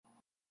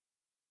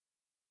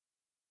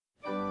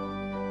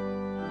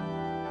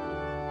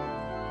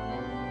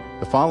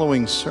The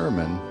following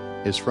sermon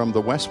is from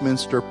the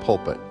Westminster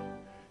pulpit,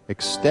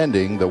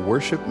 extending the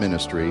worship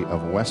ministry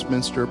of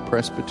Westminster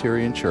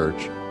Presbyterian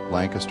Church,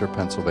 Lancaster,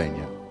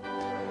 Pennsylvania.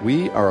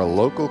 We are a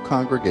local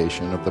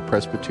congregation of the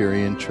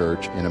Presbyterian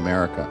Church in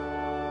America.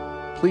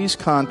 Please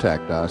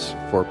contact us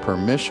for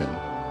permission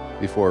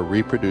before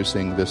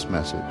reproducing this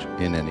message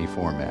in any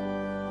format.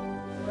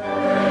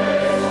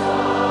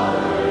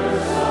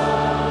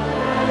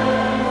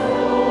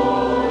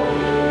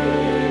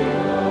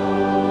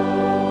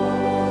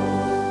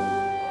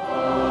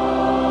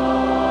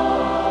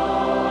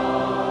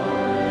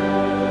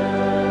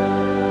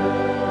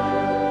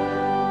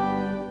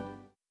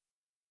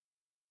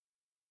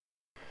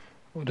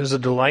 It is a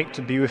delight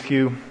to be with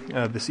you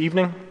this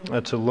evening,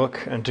 to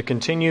look and to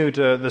continue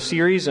the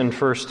series in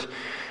 1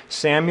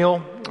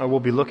 Samuel. We'll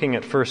be looking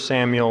at 1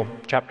 Samuel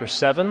chapter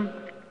 7,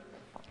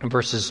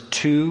 verses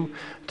 2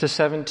 to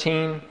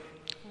 17.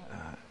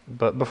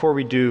 But before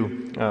we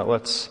do,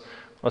 let's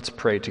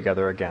pray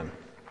together again.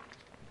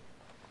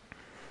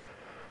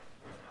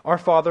 Our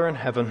Father in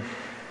heaven,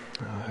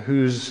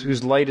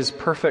 whose light is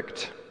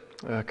perfect,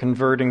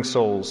 converting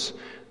souls,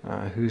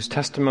 whose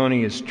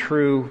testimony is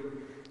true,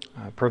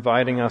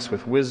 providing us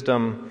with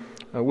wisdom,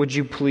 would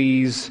you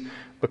please,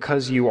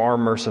 because you are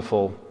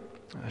merciful,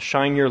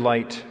 shine your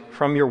light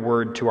from your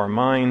word to our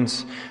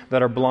minds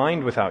that are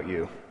blind without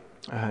you,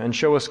 and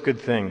show us good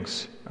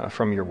things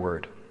from your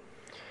word.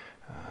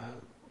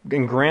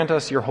 And grant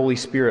us your Holy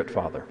Spirit,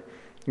 Father.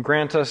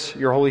 Grant us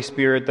your Holy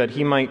Spirit that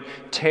he might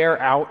tear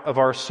out of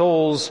our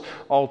souls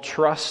all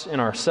trust in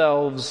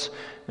ourselves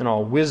and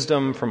all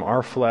wisdom from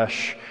our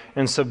flesh,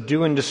 and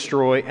subdue and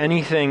destroy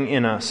anything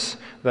in us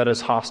that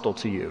is hostile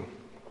to you.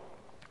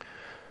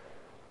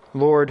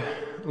 Lord,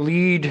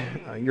 lead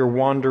your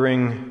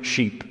wandering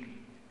sheep.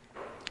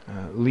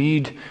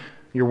 Lead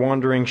your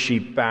wandering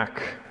sheep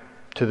back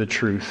to the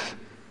truth.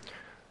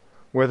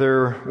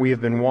 Whether we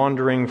have been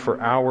wandering for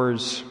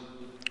hours,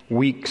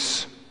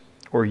 weeks,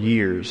 or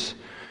years,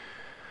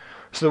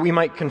 so that we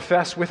might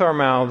confess with our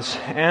mouths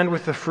and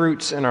with the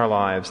fruits in our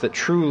lives that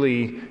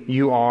truly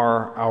you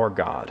are our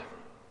God.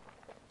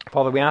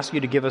 Father, we ask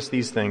you to give us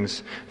these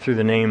things through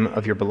the name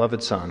of your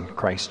beloved Son,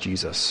 Christ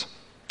Jesus.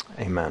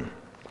 Amen.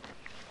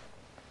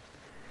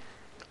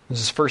 This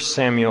is 1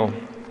 Samuel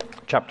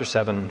chapter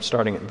 7,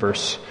 starting at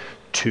verse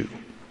 2.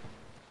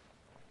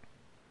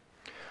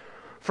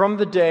 From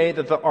the day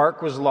that the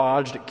ark was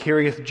lodged at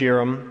Kiriath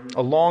Jearim,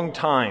 a long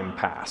time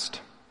passed,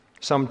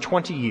 some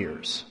 20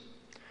 years.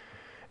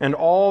 And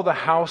all the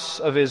house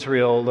of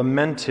Israel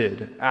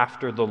lamented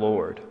after the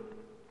Lord.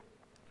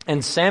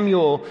 And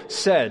Samuel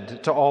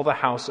said to all the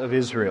house of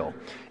Israel,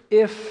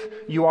 "If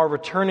you are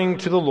returning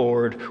to the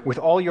Lord with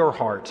all your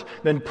heart,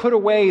 then put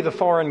away the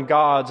foreign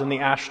gods and the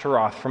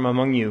Ashtaroth from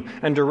among you,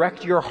 and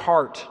direct your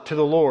heart to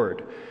the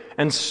Lord,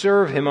 and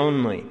serve him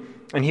only,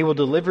 and he will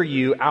deliver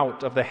you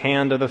out of the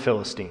hand of the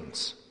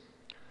Philistines."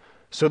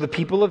 So the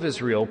people of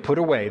Israel put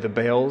away the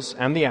Baals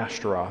and the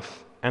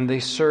Ashtaroth, and they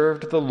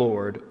served the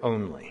Lord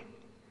only.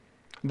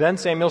 Then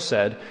Samuel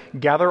said,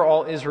 "Gather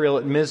all Israel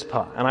at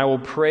Mizpah, and I will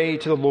pray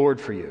to the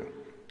Lord for you."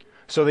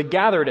 So they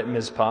gathered at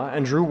Mizpah,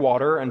 and drew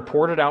water, and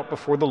poured it out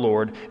before the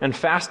Lord, and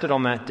fasted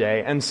on that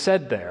day, and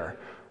said there,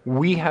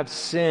 "We have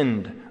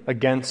sinned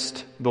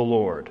against the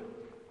Lord."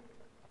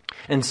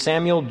 And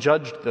Samuel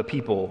judged the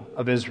people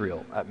of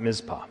Israel at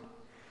Mizpah.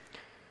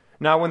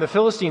 Now when the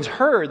Philistines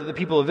heard that the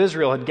people of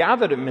Israel had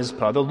gathered at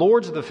Mizpah, the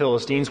lords of the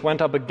Philistines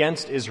went up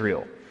against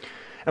Israel.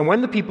 And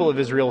when the people of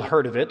Israel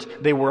heard of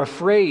it, they were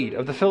afraid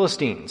of the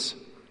Philistines.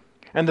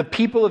 And the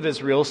people of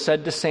Israel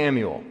said to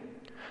Samuel,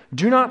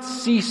 "Do not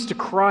cease to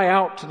cry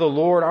out to the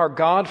Lord our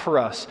God for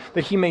us,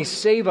 that he may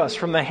save us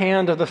from the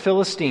hand of the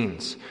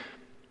Philistines."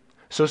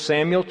 So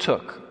Samuel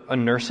took a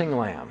nursing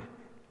lamb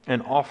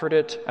and offered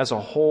it as a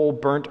whole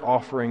burnt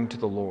offering to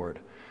the Lord.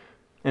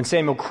 And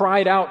Samuel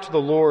cried out to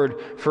the Lord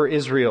for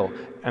Israel,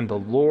 and the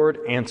Lord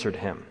answered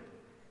him.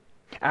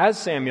 As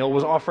Samuel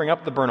was offering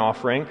up the burnt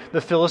offering,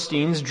 the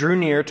Philistines drew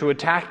near to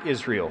attack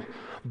Israel.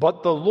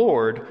 But the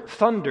Lord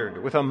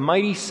thundered with a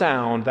mighty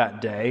sound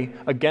that day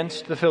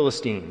against the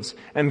Philistines,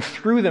 and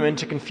threw them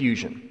into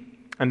confusion,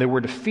 and they were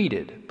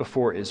defeated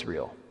before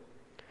Israel.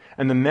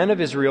 And the men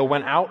of Israel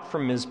went out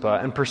from Mizpah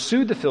and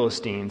pursued the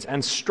Philistines,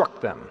 and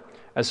struck them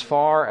as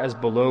far as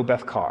below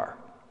Bethkar.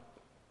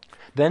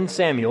 Then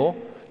Samuel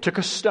took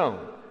a stone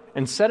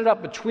and set it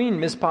up between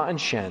Mizpah and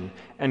Shen,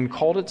 and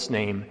called its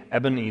name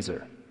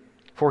Ebenezer.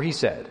 For he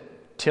said,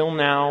 "Till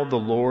now the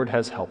Lord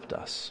has helped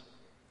us."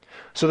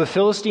 So the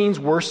Philistines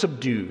were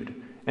subdued,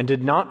 and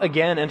did not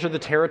again enter the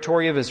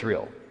territory of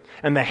Israel.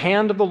 And the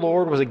hand of the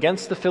Lord was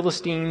against the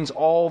Philistines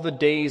all the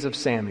days of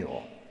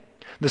Samuel.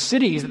 The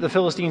cities that the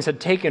Philistines had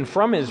taken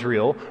from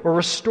Israel were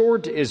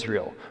restored to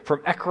Israel,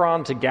 from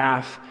Ekron to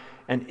Gath,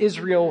 and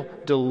Israel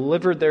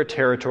delivered their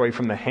territory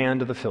from the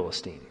hand of the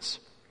Philistines.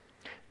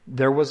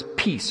 There was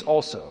peace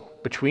also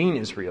between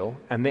Israel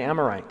and the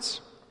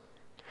Amorites.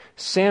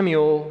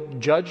 Samuel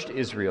judged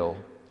Israel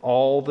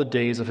all the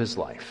days of his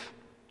life.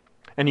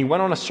 And he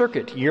went on a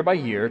circuit year by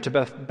year to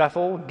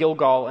Bethel,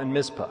 Gilgal, and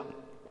Mizpah.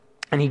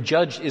 And he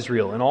judged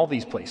Israel in all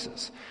these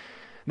places.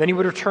 Then he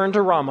would return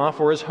to Ramah,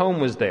 for his home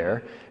was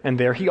there, and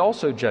there he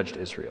also judged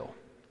Israel.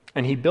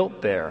 And he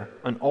built there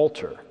an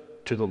altar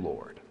to the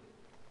Lord.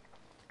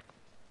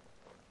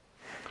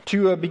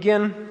 To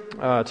begin,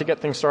 to get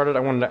things started, I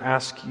wanted to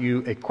ask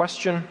you a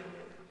question.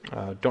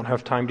 Don't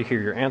have time to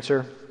hear your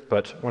answer,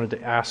 but wanted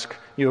to ask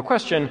you a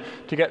question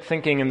to get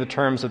thinking in the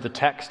terms of the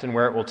text and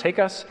where it will take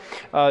us.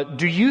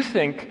 Do you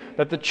think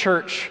that the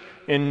church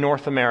in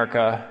North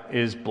America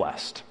is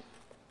blessed?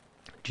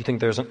 Do you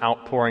think there's an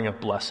outpouring of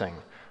blessing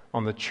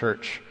on the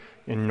church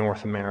in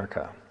North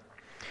America?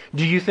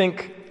 Do you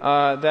think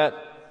that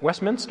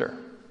Westminster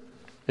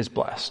is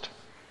blessed?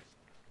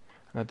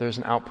 That there's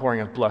an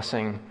outpouring of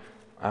blessing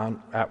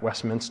at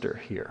Westminster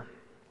here?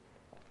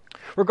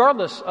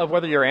 Regardless of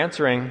whether you're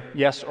answering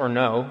yes or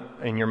no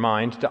in your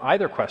mind to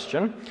either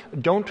question,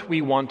 don't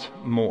we want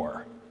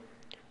more?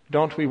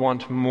 Don't we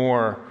want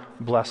more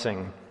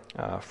blessing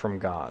from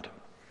God?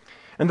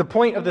 And the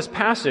point of this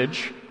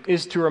passage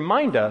is to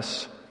remind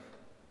us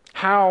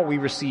how we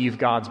receive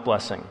God's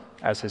blessing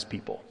as His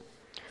people.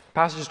 The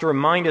passage is to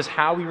remind us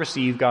how we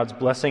receive God's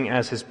blessing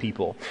as His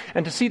people.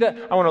 And to see that,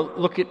 I want to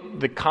look at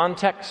the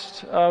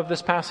context of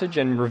this passage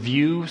and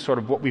review sort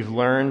of what we've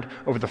learned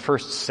over the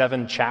first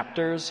 7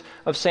 chapters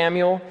of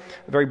Samuel,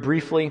 very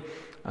briefly,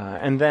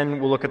 and then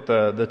we'll look at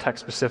the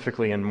text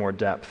specifically in more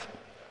depth.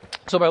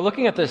 So by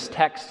looking at this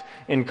text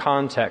in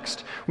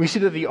context, we see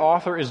that the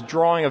author is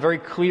drawing a very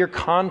clear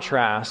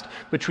contrast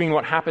between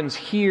what happens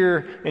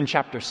here in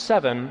chapter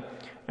 7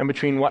 and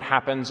between what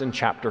happens in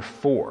chapter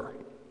 4.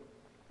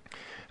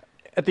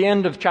 At the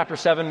end of chapter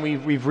 7,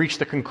 we've reached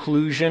the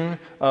conclusion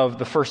of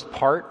the first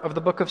part of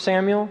the book of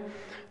Samuel.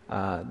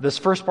 This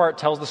first part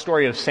tells the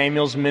story of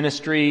Samuel's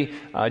ministry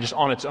just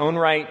on its own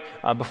right,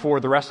 before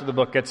the rest of the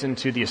book gets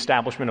into the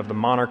establishment of the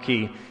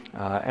monarchy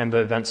and the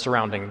events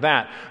surrounding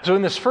that. So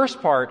in this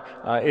first part,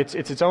 it's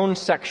its own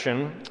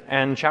section,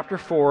 and chapter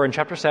 4 and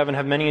chapter 7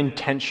 have many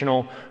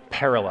intentional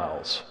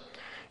parallels.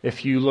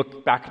 If you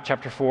look back at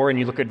chapter 4 and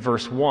you look at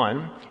verse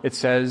 1, it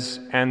says,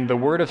 "And the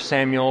word of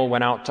Samuel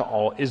went out to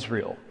all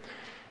Israel."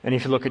 And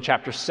if you look at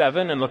chapter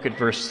 7 and look at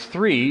verse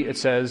 3, it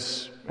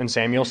says, "And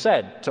Samuel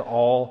said to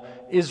all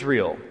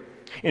Israel."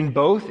 In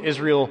both,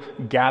 Israel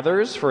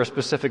gathers for a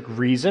specific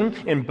reason.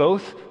 In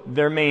both,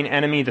 their main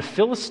enemy, the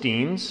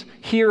Philistines,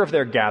 hear of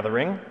their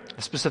gathering.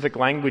 A specific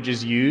language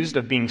is used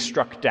of being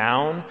struck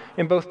down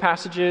in both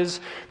passages.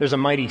 There's a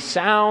mighty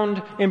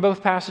sound in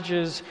both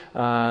passages.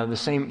 The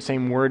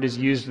same word is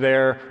used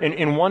there.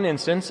 In one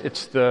instance,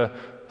 it's the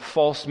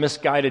false,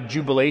 misguided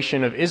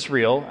jubilation of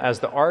Israel as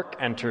the ark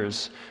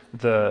enters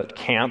the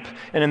camp.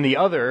 And in the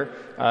other,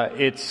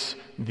 it's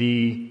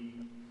the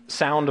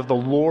sound of the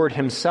Lord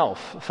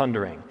Himself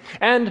thundering.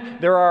 And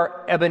there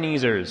are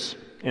Ebenezers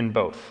in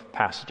both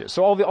passages.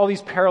 So all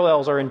these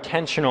parallels are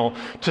intentional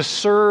to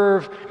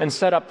serve and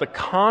set up the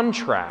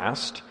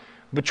contrast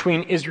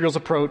between Israel's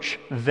approach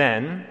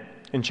then,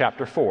 in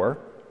chapter 4,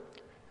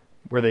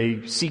 where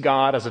they see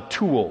God as a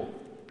tool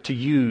to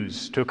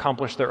use to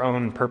accomplish their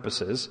own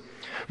purposes,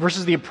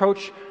 versus the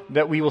approach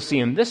that we will see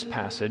in this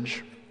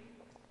passage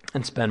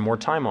and spend more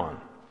time on.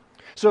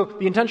 So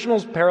the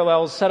intentional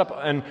parallels set up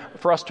and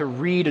for us to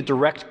read a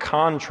direct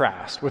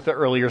contrast with the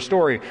earlier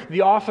story.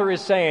 The author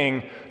is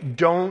saying,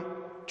 don't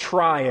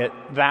try it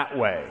that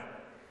way.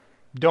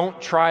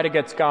 Don't try to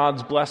get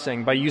God's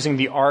blessing by using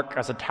the ark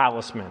as a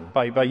talisman,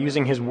 by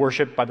using His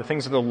worship, by the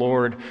things of the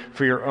Lord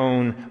for your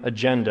own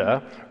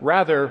agenda.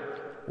 Rather,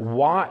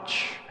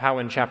 watch how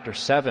in chapter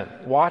 7,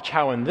 watch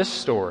how in this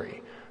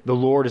story, the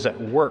Lord is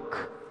at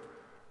work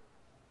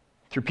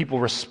through people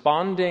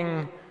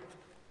responding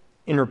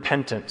in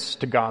repentance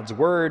to God's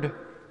word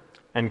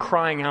and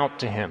crying out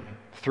to Him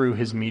through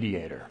His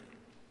mediator.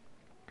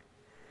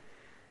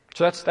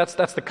 So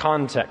that's the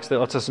context that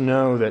lets us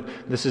know that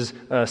this is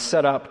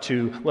set up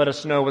to let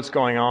us know what's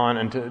going on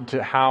and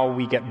to how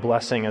we get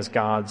blessing as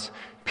God's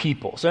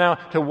people. So now,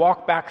 to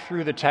walk back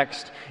through the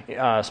text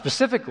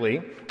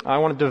specifically, I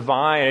want to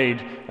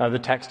divide the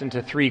text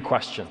into 3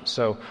 questions.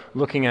 So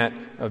looking at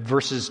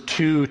verses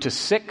 2 to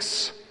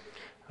 6,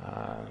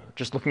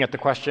 just looking at the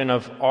question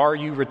of, are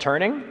you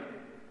returning?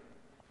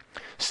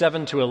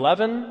 7 to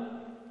 11,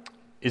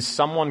 is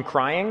someone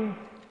crying?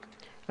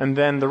 And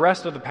then the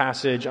rest of the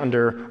passage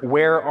under,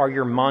 where are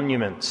your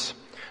monuments?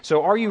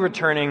 So are you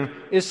returning?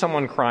 Is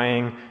someone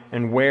crying?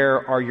 And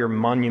where are your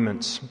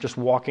monuments? Just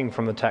walking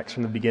from the text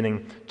from the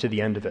beginning to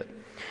the end of it.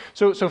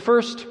 So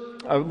first,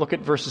 look at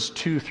verses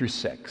 2 through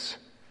 6.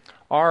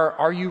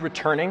 Are you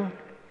returning?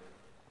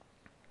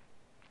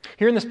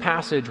 Here in this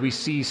passage, we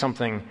see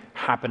something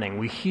happening.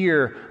 We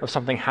hear of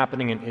something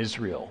happening in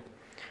Israel.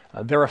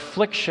 Their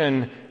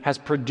affliction has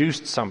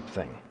produced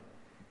something.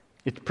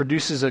 It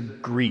produces a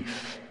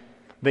grief.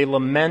 They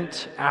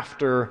lament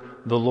after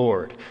the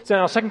Lord. So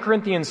now 2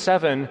 Corinthians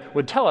 7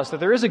 would tell us that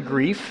there is a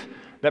grief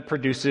that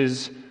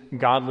produces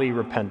godly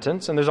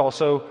repentance, and there's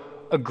also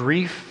a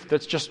grief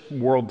that's just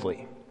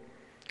worldly.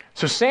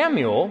 So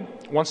Samuel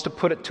wants to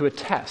put it to a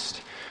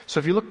test. So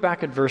if you look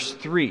back at verse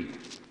 3,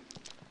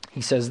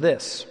 he says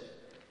this,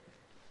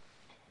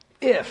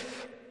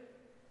 If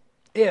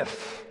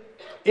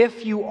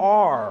you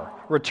are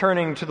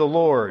returning to the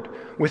Lord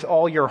with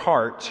all your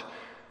heart,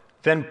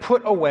 then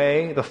put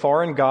away the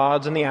foreign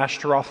gods and the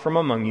Ashtaroth from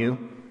among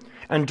you,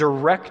 and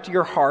direct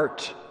your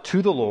heart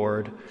to the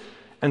Lord,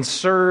 and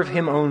serve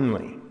him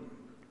only,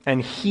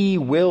 and he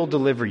will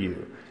deliver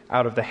you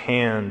out of the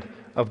hand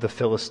of the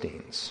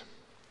Philistines.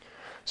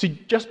 See,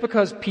 just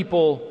because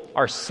people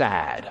are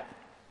sad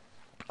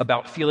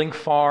about feeling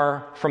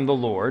far from the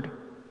Lord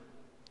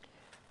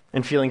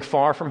and feeling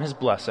far from his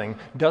blessing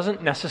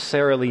doesn't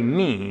necessarily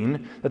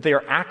mean that they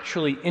are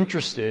actually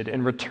interested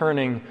in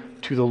returning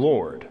to the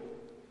Lord.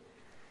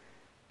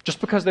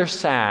 Just because they're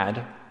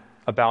sad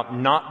about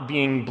not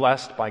being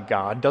blessed by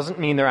God doesn't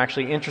mean they're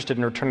actually interested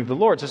in returning to the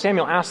Lord. So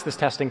Samuel asks this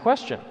testing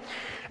question.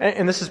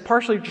 And this is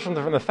partially just from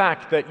the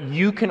fact that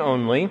you can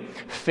only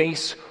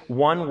face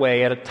one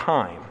way at a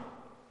time.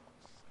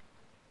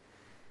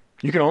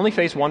 You can only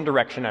face one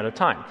direction at a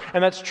time.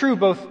 And that's true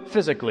both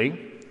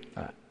physically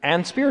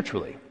and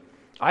spiritually.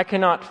 I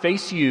cannot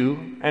face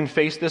you and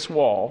face this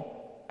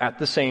wall at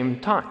the same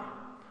time.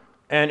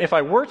 And if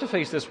I were to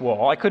face this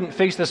wall, I couldn't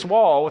face this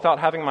wall without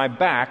having my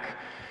back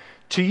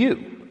to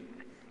you.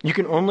 You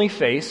can only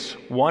face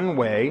one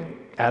way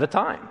at a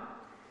time.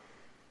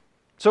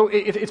 So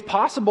it's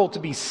possible to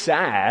be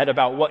sad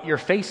about what you're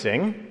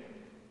facing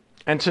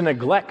and to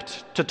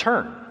neglect to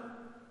turn.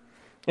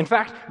 In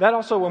fact, that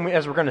also,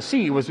 as we're going to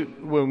see, was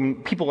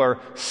when people are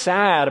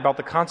sad about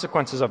the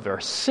consequences of their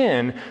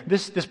sin,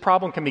 this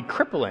problem can be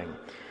crippling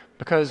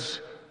because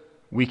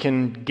we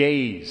can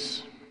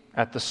gaze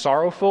at the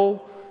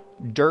sorrowful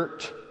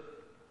dirt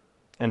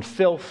and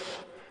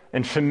filth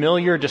and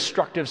familiar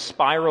destructive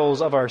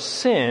spirals of our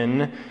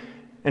sin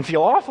and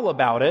feel awful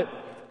about it,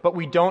 but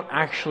we don't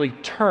actually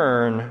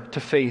turn to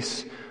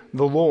face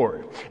the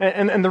Lord.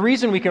 And the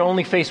reason we can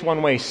only face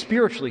one way,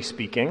 spiritually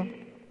speaking,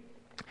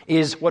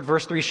 is what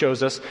verse 3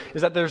 shows us,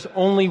 is that there's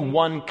only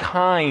one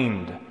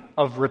kind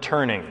of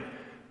returning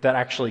that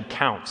actually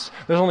counts.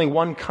 There's only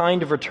one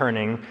kind of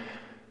returning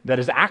that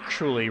is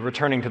actually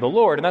returning to the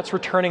Lord, and that's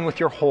returning with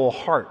your whole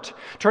heart,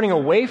 turning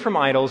away from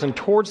idols and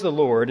towards the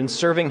Lord and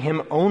serving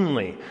him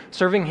only,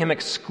 serving him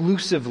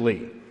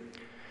exclusively.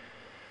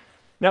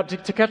 Now,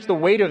 to catch the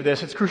weight of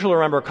this, it's crucial to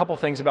remember a couple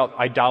things about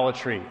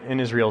idolatry in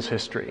Israel's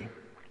history.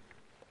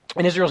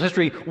 In Israel's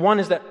history, one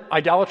is that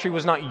idolatry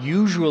was not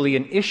usually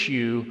an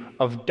issue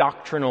of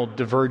doctrinal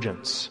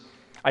divergence.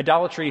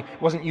 Idolatry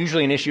wasn't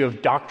usually an issue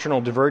of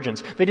doctrinal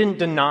divergence. They didn't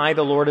deny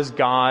the Lord as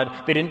God.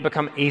 They didn't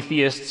become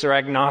atheists or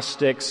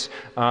agnostics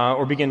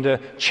or begin to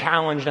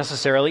challenge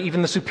necessarily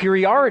even the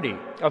superiority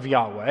of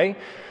Yahweh.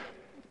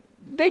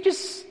 They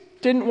just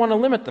didn't want to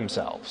limit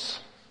themselves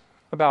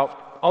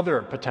about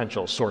other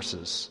potential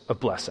sources of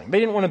blessing.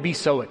 They didn't want to be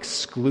so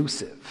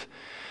exclusive.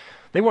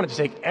 They wanted to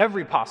take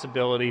every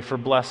possibility for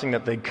blessing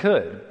that they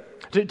could.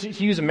 To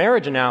use a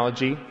marriage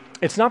analogy,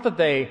 it's not that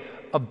they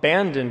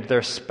abandoned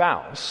their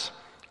spouse,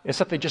 it's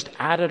that they just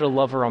added a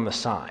lover on the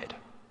side.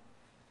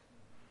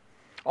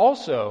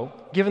 Also,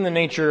 given the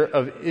nature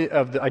of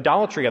the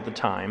idolatry at the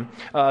time,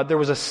 there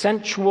was a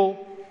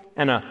sensual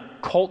and a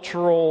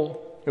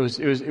cultural, it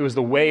was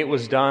the way it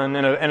was done,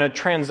 and a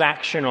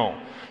transactional,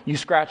 you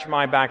scratch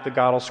my back, the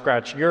God will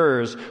scratch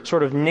yours,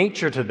 sort of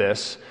nature to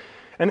this.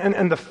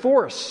 And the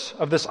force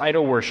of this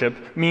idol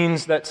worship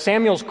means that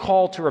Samuel's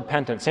call to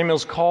repentance,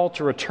 Samuel's call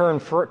to return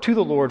to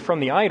the Lord from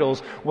the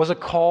idols, was a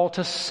call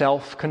to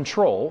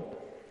self-control,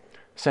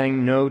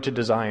 saying no to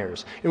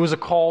desires. It was a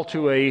call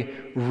to a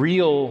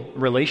real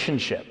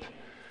relationship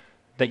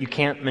that you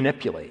can't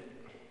manipulate,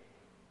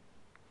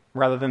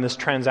 rather than this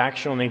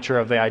transactional nature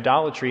of the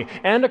idolatry,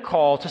 and a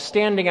call to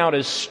standing out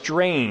as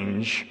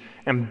strange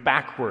and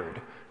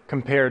backward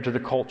compared to the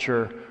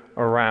culture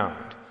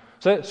around.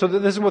 So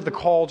this is what the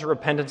call to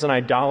repentance and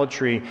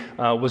idolatry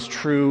was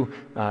true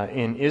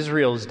in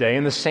Israel's day,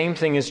 and the same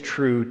thing is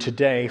true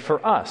today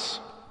for us.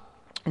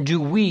 Do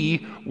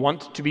we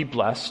want to be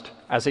blessed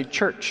as a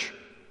church?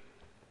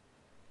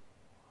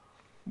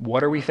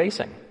 What are we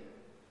facing?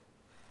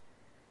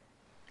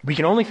 We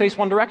can only face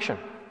one direction.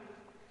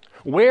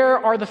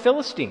 Where are the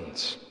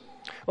Philistines?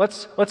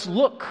 Let's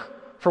look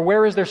for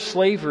where is there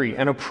slavery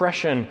and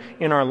oppression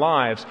in our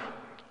lives.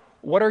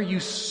 What are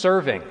you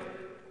serving?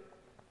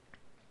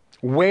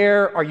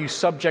 Where are you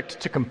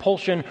subject to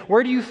compulsion?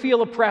 Where do you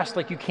feel oppressed,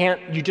 like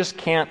you just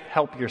can't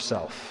help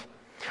yourself?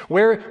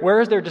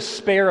 Where is there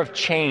despair of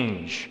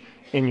change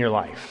in your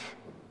life?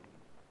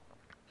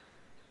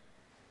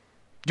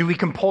 Do we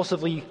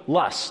compulsively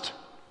lust?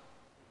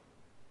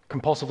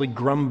 Compulsively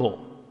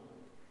grumble?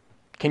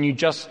 Can you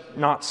just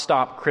not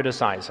stop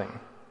criticizing?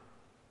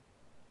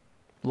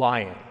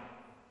 Lying?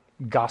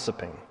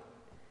 Gossiping?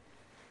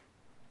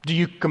 Do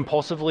you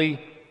compulsively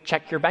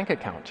check your bank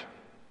account?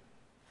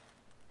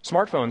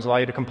 Smartphones allow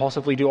you to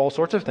compulsively do all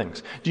sorts of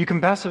things. Do you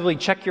compulsively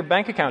check your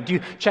bank account? Do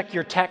you check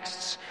your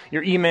texts,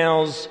 your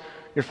emails,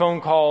 your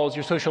phone calls,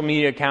 your social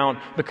media account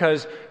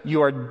because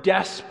you are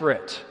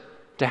desperate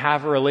to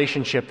have a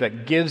relationship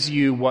that gives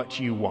you what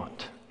you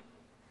want?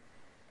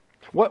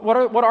 What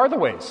are the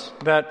ways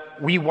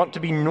that we want to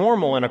be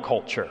normal in a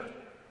culture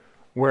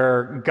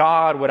where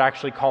God would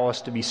actually call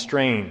us to be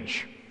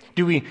strange?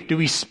 Do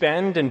we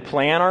spend and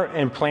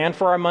plan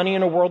for our money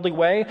in a worldly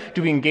way?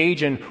 Do we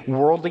engage in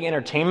worldly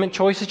entertainment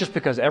choices just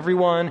because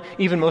everyone,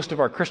 even most of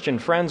our Christian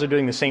friends, are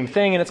doing the same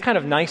thing, and it's kind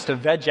of nice to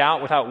veg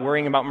out without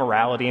worrying about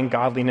morality and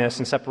godliness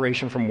and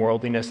separation from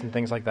worldliness and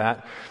things like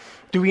that?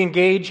 Do we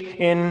engage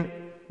in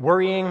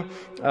worrying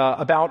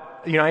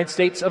about the United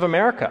States of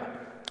America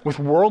with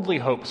worldly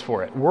hopes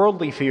for it,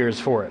 worldly fears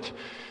for it?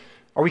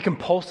 Are we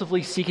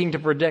compulsively seeking to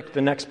predict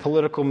the next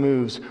political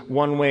moves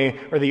one way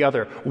or the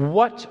other?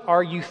 What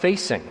are you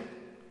facing?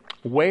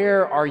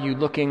 Where are you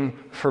looking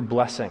for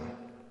blessing?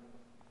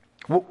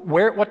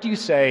 What do you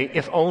say,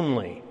 if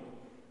only?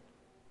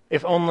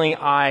 If only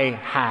I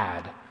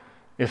had.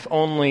 If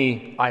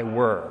only I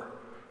were.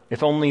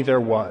 If only there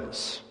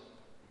was.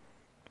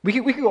 We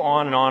could go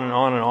on and on and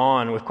on and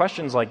on with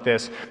questions like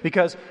this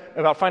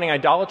about finding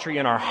idolatry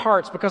in our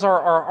hearts, because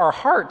our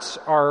hearts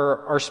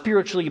are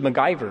spiritually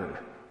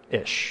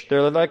MacGyver-ish.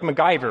 They're like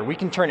MacGyver. We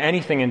can turn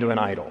anything into an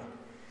idol.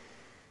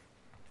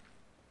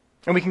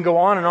 And we can go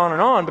on and on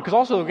and on, because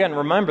also, again,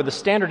 remember, the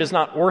standard is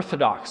not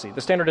orthodoxy.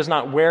 The standard is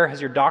not where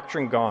has your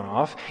doctrine gone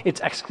off.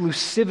 It's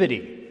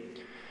exclusivity.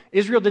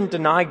 Israel didn't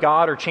deny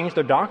God or change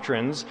their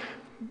doctrines.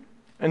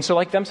 And so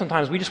like them,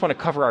 sometimes we just want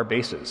to cover our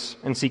bases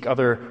and seek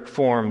other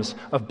forms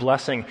of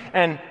blessing.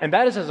 And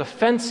that is as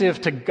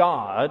offensive to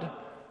God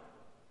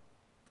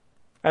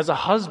as a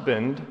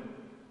husband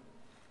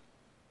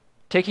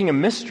taking a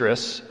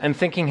mistress and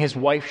thinking his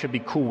wife should be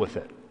cool with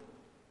it.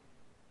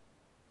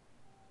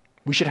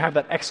 We should have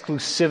that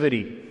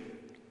exclusivity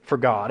for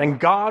God. And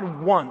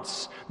God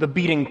wants the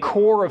beating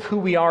core of who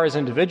we are as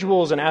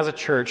individuals and as a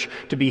church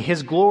to be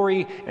His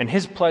glory and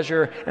His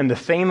pleasure and the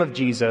fame of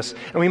Jesus.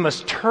 And we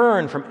must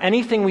turn from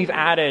anything we've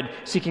added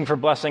seeking for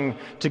blessing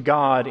to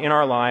God in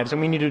our lives,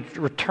 and we need to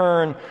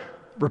return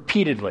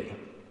repeatedly.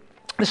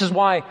 This is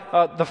why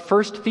the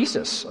first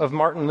thesis of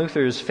Martin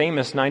Luther's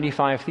famous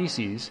 95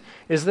 Theses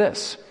is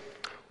this: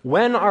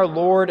 when our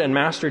Lord and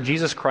Master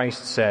Jesus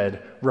Christ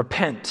said,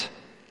 "Repent,"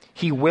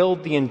 He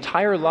willed the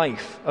entire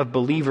life of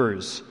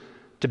believers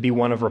to be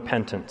one of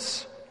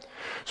repentance.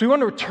 So we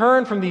want to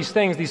return from these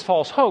things, these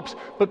false hopes,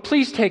 but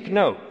please take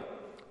note.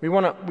 We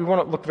want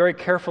to look very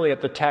carefully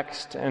at the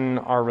text and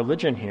our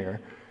religion here.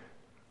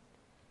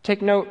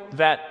 Take note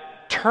that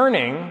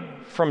turning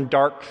from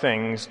dark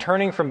things,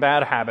 turning from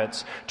bad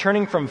habits,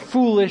 turning from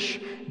foolish,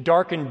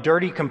 dark, and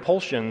dirty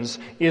compulsions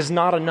is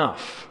not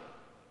enough.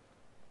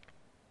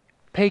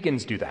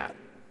 Pagans do that.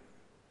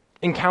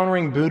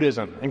 Encountering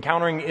Buddhism,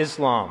 encountering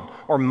Islam,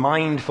 or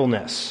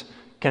mindfulness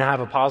can have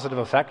a positive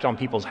effect on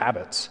people's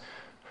habits.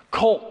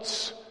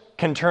 Cults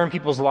can turn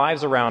people's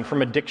lives around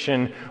from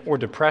addiction or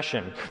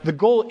depression. The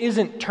goal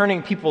isn't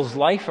turning people's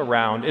life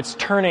around, it's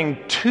turning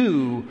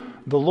to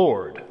the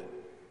Lord.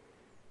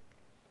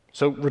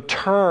 So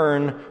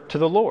return to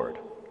the Lord.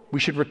 We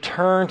should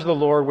return to the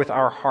Lord with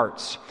our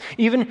hearts.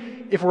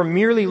 Even if we're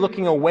merely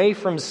looking away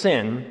from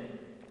sin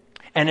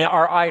and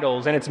our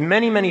idols and its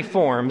many, many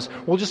forms,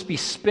 we'll just be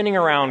spinning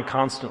around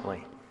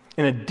constantly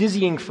in a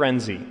dizzying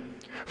frenzy.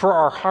 For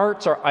our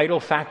hearts are idol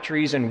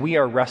factories and we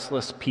are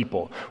restless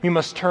people. We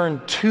must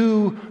turn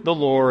to the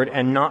Lord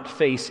and not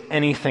face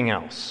anything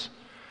else.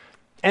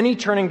 Any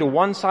turning to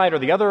one side or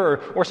the other,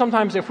 or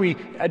sometimes if we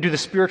do the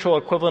spiritual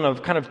equivalent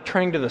of kind of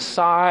turning to the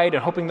side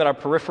and hoping that our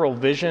peripheral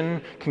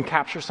vision can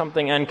capture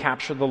something and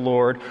capture the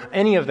Lord,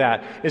 any of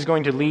that is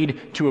going to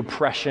lead to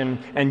oppression,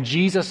 and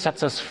Jesus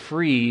sets us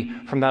free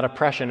from that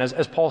oppression,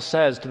 as Paul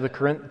says to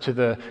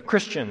the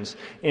Christians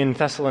in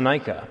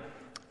Thessalonica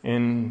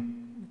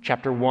in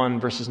chapter 1,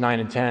 verses 9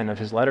 and 10 of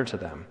his letter to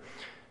them.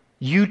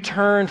 You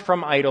turned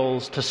from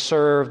idols to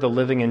serve the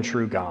living and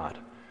true God,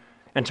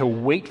 and to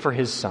wait for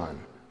His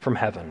Son from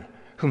heaven,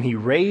 whom He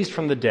raised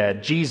from the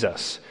dead,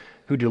 Jesus,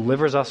 who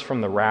delivers us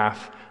from the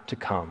wrath to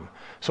come.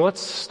 So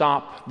let's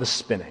stop the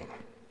spinning.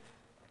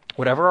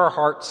 Whatever our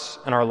hearts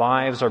and our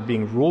lives are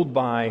being ruled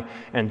by,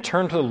 and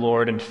turn to the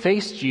Lord and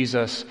face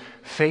Jesus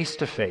face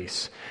to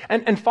face.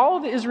 And follow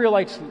the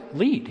Israelites'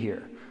 lead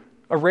here.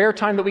 A rare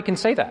time that we can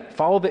say that.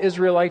 Follow the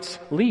Israelites'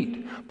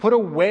 lead. Put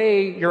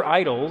away your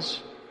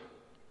idols,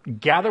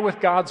 gather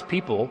with God's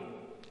people,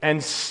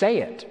 and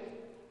say it.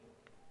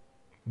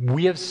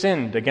 We have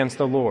sinned against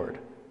the Lord.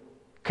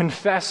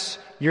 Confess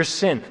your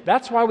sin.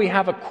 That's why we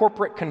have a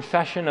corporate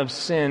confession of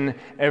sin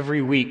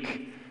every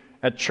week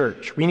at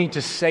church. We need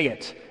to say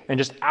it and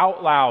just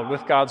out loud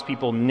with God's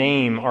people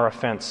name our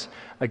offense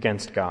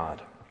against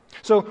God.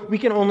 So we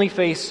can only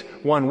face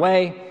one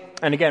way.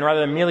 And again,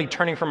 rather than merely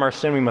turning from our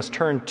sin, we must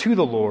turn to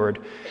the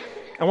Lord.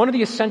 And one of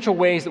the essential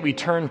ways that we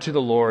turn to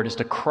the Lord is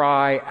to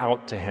cry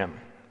out to Him.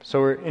 So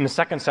we're in the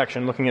second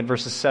section looking at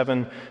verses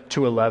 7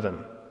 to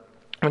 11.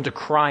 And to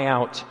cry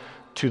out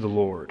to the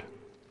Lord.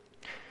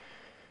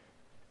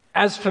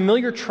 As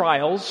familiar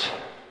trials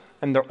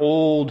and their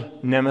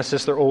old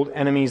nemesis, their old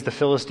enemies, the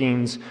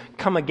Philistines,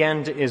 come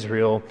again to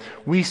Israel,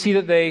 we see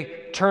that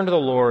they turn to the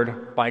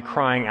Lord by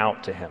crying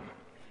out to Him.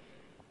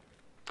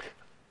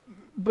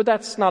 But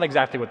that's not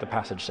exactly what the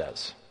passage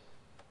says.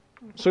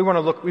 So we want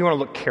to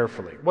look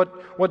carefully.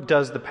 What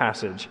does the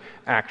passage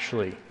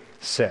actually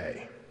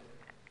say?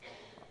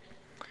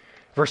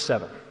 Verse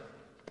 7.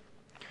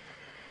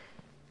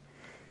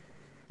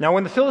 Now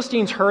when the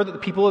Philistines heard that the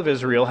people of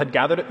Israel had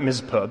gathered at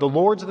Mizpah, the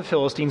lords of the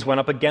Philistines went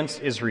up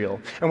against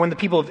Israel. And when the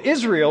people of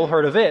Israel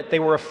heard of it, they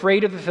were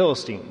afraid of the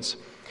Philistines.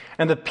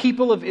 And the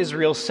people of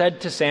Israel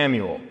said to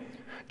Samuel,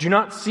 "Do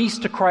not cease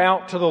to cry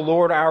out to the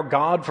Lord our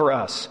God for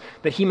us,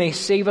 that he may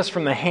save us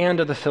from the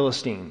hand of the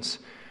Philistines."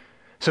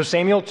 So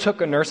Samuel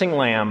took a nursing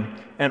lamb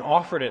and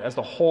offered it as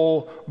the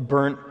whole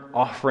burnt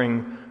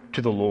offering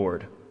to the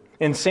Lord.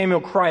 And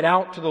Samuel cried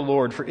out to the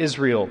Lord for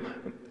Israel,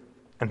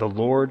 and the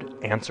Lord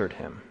answered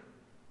him.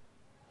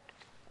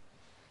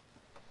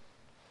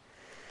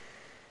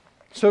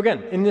 So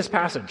again, in this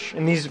passage,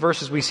 in these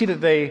verses, we see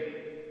that they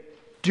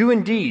do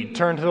indeed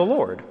turn to the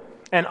Lord.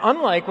 And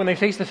unlike when they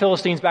faced the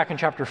Philistines back in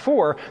chapter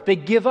 4, they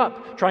give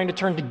up trying to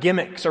turn to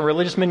gimmicks or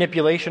religious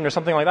manipulation or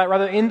something like that.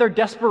 Rather, in their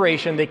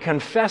desperation, they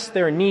confess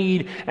their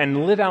need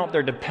and live out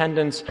their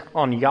dependence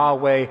on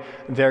Yahweh,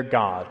 their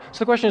God. So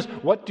the question is,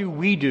 what do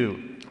we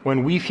do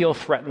when we feel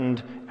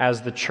threatened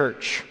as the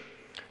church?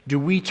 Do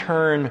we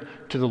turn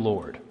to the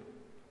Lord?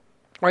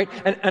 Right?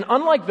 And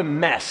unlike the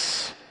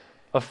mess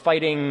of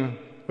fighting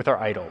with our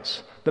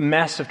idols, the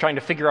mess of trying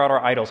to figure out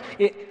our idols,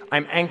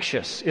 I'm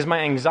anxious. Is my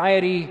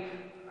anxiety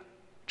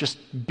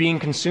just being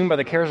consumed by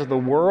the cares of the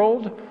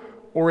world,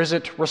 or is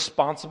it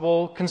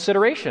responsible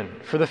consideration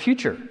for the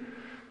future?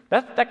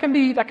 That can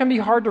be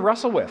hard to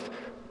wrestle with.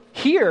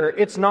 Here,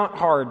 it's not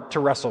hard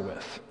to wrestle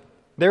with.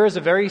 There is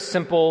a very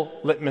simple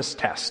litmus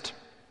test.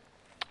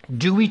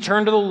 Do we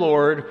turn to the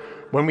Lord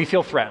when we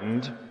feel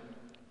threatened?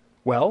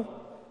 Well,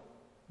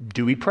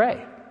 do we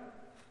pray?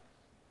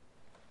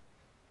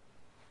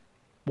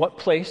 What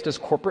place does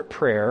corporate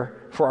prayer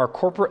for our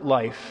corporate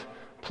life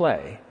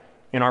play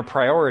in our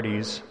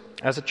priorities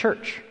as a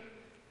church?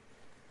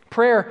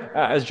 Prayer,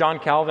 as John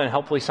Calvin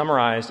helpfully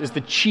summarized, is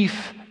the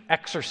chief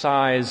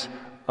exercise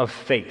of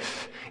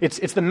faith.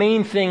 It's the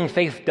main thing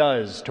faith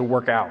does to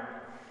work out.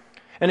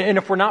 And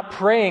if we're not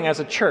praying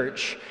as a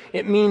church,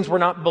 it means we're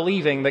not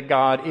believing that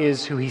God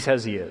is who he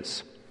says he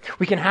is.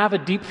 We can have a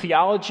deep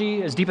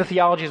theology, as deep a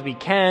theology as we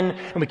can,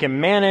 and we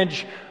can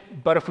manage,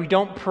 but if we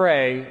don't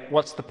pray,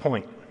 what's the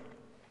point?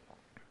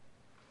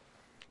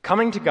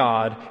 Coming to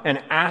God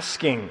and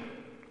asking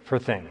for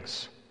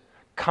things.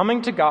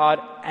 Coming to God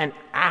and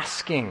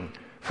asking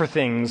for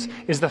things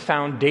is the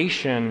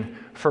foundation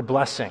for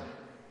blessing.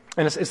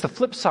 And it's the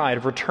flip side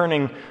of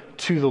returning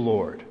to the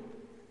Lord.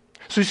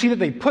 So you see that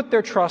they put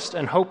their trust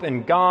and hope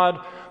in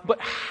God,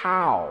 but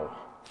how?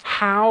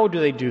 How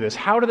do they do this?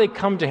 How do they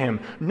come to him?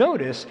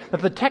 Notice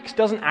that the text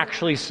doesn't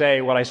actually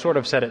say what I sort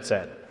of said it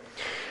said.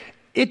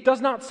 It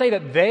does not say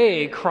that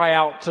they cry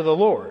out to the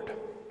Lord.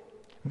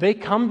 They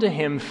come to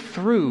him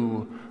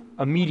through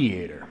a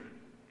mediator.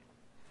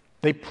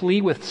 They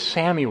plead with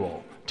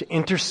Samuel to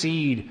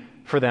intercede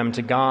for them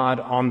to God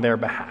on their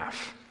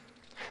behalf.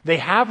 They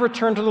have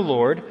returned to the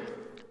Lord,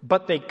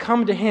 but they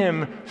come to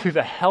him through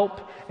the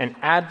help and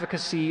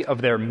advocacy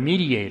of their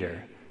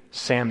mediator,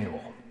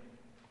 Samuel.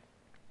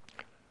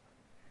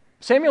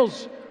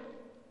 Samuel's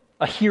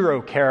a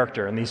hero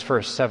character in these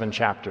first 7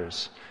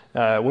 chapters.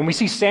 When we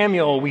see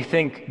Samuel, we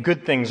think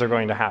good things are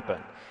going to happen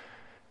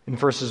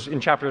in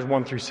chapters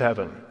 1 through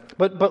 7.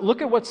 But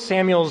look at what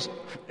Samuel's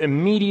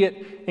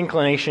immediate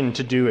inclination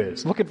to do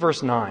is. Look at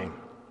verse 9.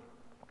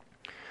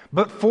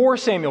 But for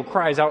Samuel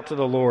cries out to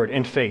the Lord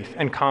in faith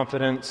and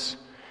confidence,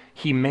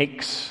 he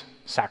makes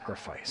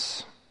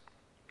sacrifice.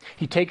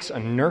 He takes a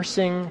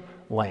nursing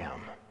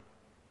lamb,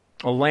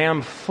 a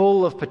lamb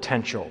full of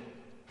potential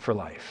for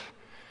life,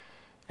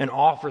 and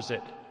offers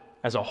it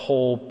as a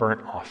whole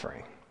burnt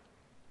offering.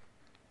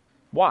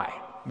 Why?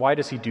 Why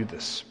does he do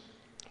this?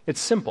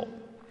 It's simple.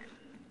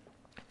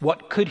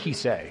 What could he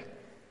say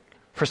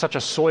for such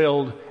a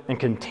soiled and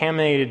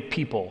contaminated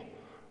people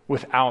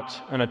without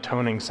an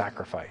atoning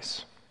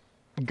sacrifice?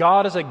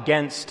 God is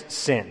against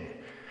sin.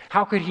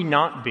 How could he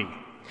not be?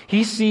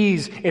 He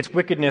sees its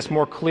wickedness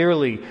more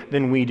clearly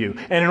than we do.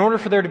 And in order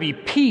for there to be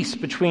peace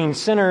between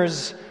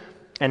sinners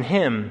and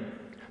him,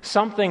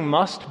 something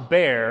must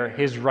bear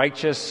his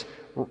righteous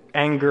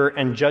anger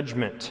and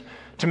judgment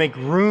to make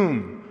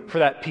room for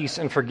that peace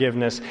and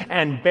forgiveness.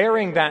 And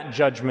bearing that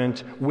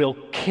judgment will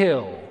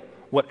kill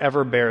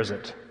whatever bears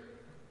it.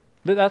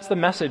 That's the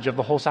message of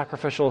the whole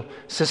sacrificial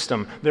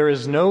system. There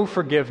is no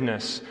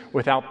forgiveness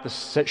without the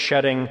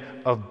shedding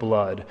of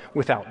blood,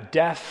 without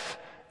death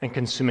and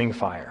consuming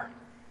fire.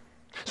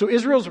 So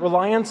Israel's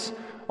reliance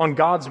on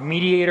God's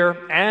mediator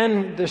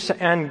and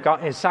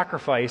his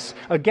sacrifice,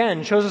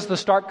 again, shows us the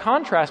stark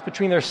contrast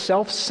between their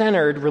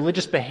self-centered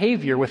religious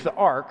behavior with the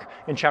ark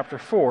in chapter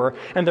 4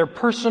 and their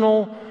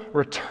personal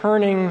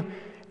returning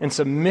and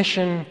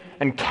submission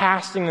and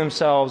casting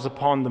themselves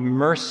upon the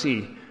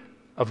mercy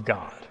of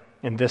God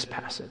in this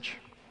passage.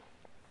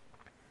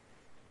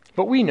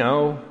 But we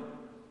know,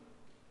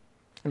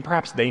 and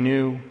perhaps they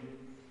knew,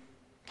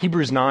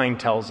 Hebrews 9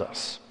 tells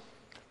us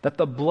that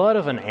the blood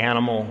of an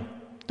animal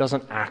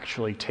doesn't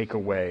actually take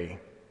away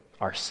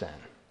our sin.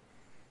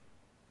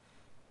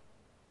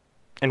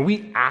 And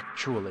we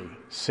actually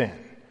sin.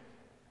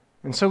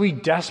 And so we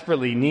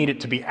desperately need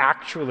it to be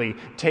actually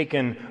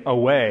taken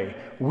away.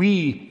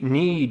 We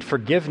need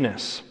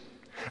forgiveness.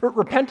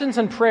 Repentance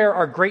and prayer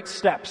are great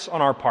steps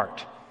on our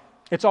part.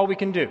 It's all we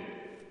can do.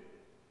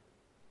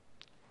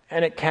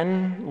 And it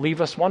can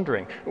leave us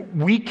wondering.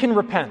 We can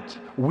repent.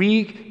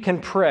 We can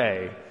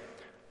pray.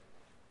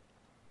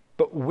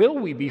 But will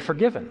we be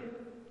forgiven?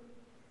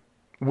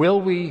 Will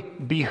we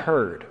be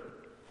heard?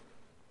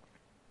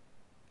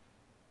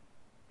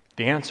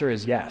 The answer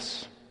is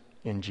yes,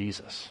 in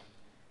Jesus.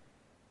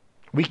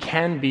 We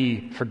can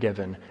be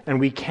forgiven and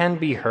we can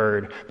be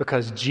heard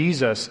because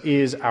Jesus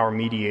is our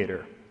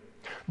mediator.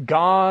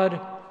 God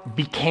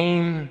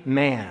became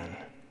man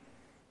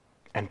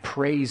and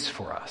prays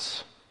for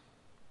us.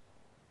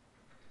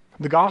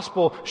 The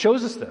gospel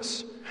shows us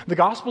this. The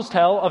gospels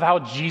tell of how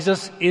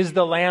Jesus is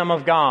the Lamb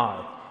of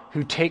God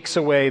who takes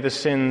away the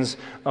sins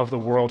of the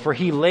world. For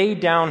he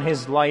laid down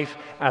his life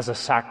as a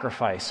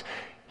sacrifice.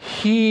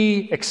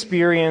 He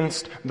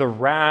experienced the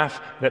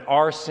wrath that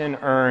our sin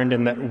earned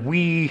and that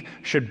we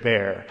should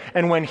bear.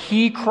 And when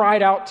he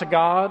cried out to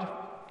God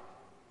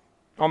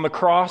on the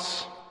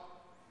cross,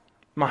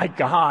 my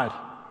God,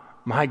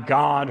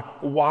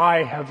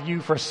 why have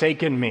you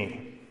forsaken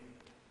me?"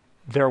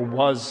 There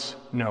was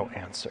no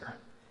answer.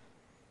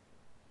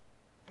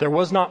 There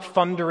was not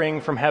thundering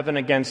from heaven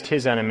against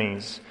his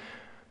enemies,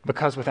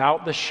 because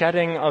without the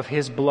shedding of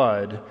his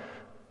blood,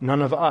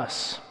 none of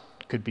us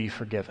could be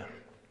forgiven.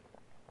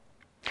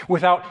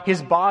 Without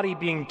his body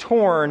being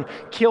torn,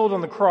 killed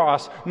on the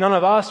cross, none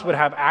of us would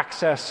have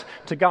access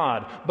to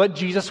God. But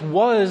Jesus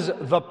was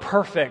the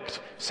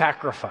perfect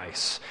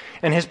sacrifice.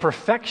 And his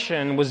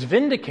perfection was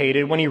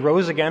vindicated when he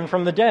rose again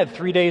from the dead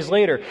 3 days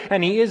later.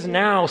 And he is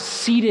now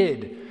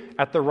seated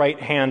at the right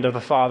hand of the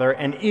Father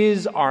and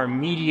is our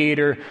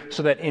mediator,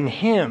 so that in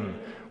him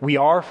we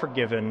are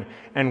forgiven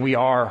and we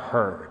are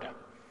heard.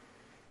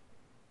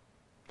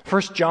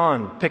 1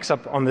 John picks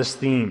up on this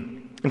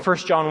theme. In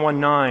 1 John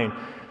 1:9,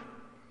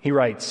 he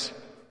writes,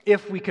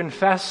 "If we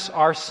confess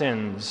our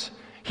sins,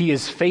 he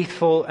is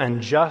faithful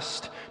and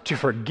just to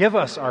forgive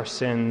us our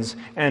sins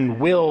and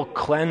will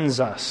cleanse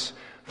us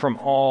from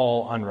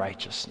all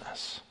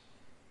unrighteousness."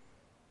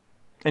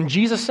 And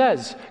Jesus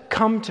says,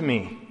 "Come to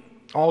me,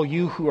 all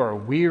you who are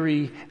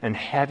weary and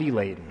heavy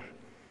laden,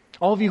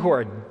 all of you who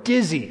are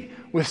dizzy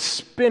with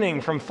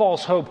spinning from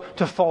false hope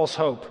to false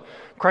hope."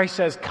 Christ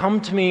says, "Come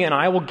to me and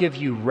I will give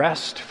you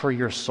rest for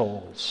your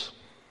souls."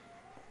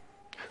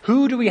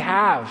 Who do we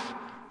have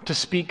to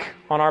speak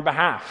on our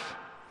behalf?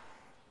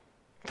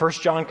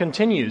 1 John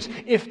continues,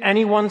 "If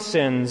anyone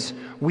sins,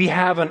 we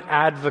have an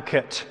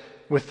advocate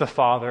with the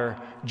Father,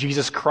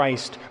 Jesus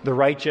Christ, the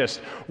righteous."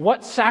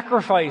 What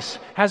sacrifice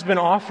has been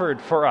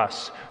offered for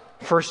us?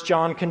 1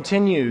 John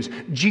continues,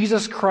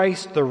 "Jesus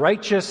Christ, the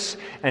righteous,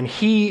 and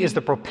he is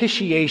the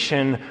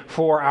propitiation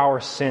for our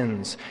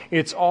sins."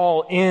 It's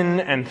all in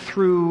and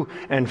through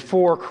and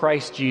for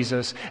Christ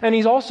Jesus. And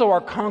he's also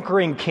our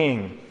conquering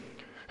king,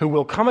 who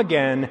will come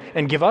again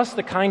and give us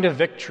the kind of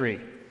victory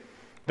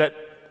that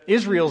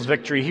Israel's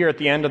victory here at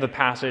the end of the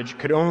passage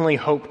could only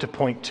hope to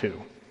point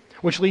to.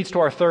 Which leads to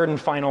our third and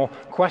final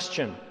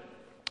question.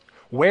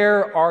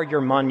 Where are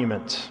your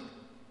monuments?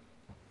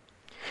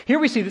 Here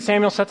we see that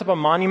Samuel sets up a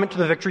monument to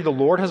the victory the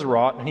Lord has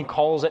wrought, and he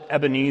calls it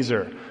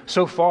Ebenezer.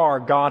 So far,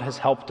 God has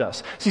helped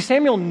us. See,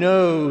 Samuel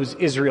knows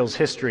Israel's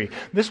history.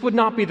 This would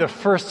not be the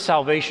first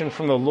salvation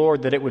from the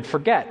Lord that it would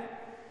forget.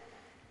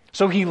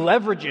 So he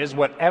leverages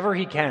whatever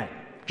he can.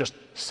 Just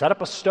set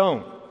up a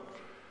stone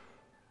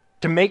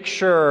to make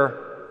sure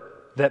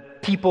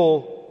that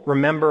people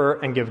remember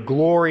and give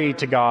glory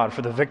to God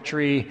for the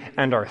victory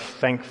and are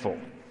thankful.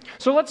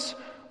 So let's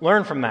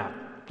learn from that.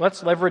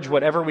 Let's leverage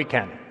whatever we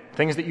can.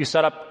 Things that you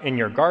set up in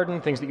your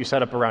garden, things that you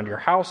set up around your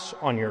house,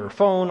 on your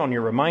phone, on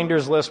your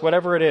reminders list,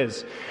 whatever it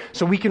is,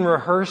 so we can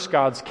rehearse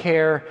God's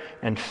care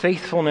and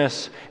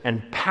faithfulness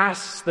and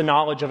pass the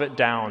knowledge of it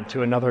down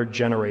to another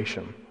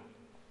generation.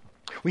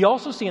 We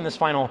also see in this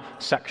final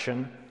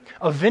section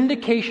a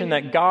vindication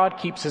that God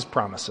keeps his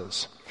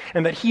promises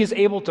and that he is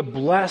able to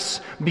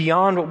bless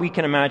beyond what we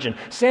can imagine.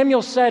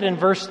 Samuel said in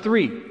verse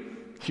 3,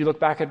 if you look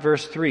back at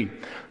verse 3,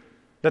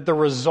 that the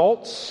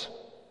results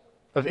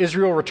of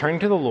Israel returning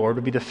to the Lord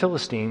would be the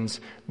Philistines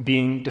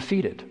being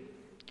defeated.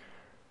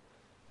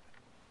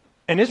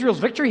 And Israel's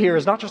victory here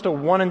is not just a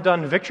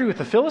one-and-done victory with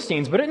the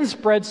Philistines, but it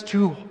spreads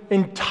to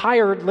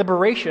entire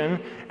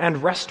liberation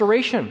and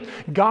restoration.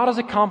 God has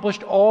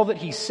accomplished all that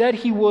he said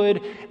he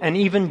would and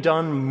even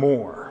done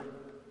more.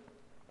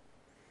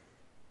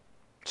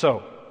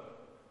 So,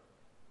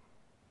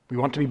 we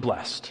want to be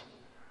blessed.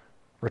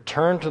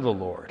 Return to the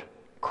Lord.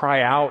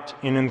 Cry out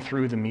in and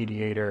through the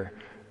mediator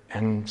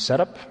and set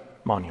up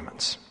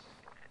monuments.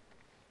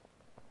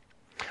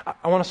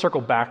 I want to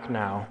circle back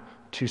now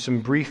to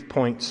some brief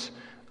points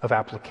of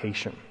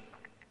application.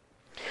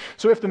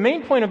 So if the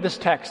main point of this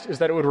text is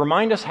that it would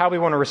remind us how we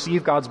want to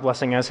receive God's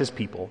blessing as his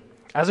people,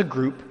 as a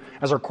group,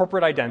 as our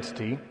corporate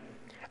identity,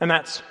 and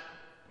that's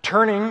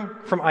turning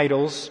from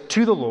idols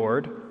to the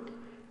Lord,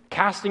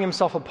 casting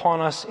himself upon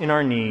us in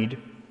our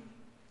need,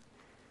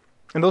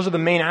 And those are the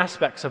main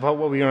aspects of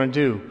what we want to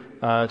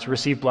do to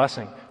receive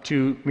blessing,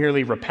 to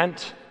merely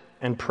repent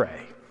and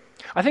pray.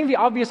 I think the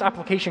obvious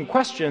application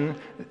question,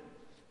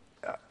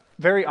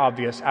 very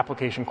obvious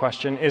application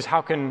question, is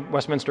how can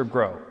Westminster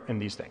grow in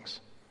these things?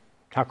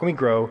 How can we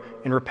grow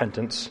in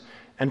repentance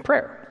and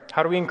prayer?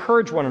 How do we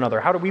encourage one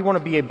another? How do we want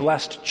to be a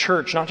blessed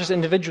church, not just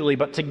individually,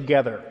 but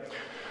together?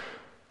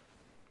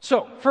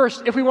 So,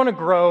 first, if we want to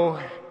grow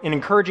in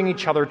encouraging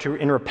each other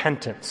in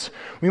repentance,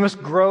 we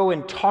must grow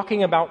in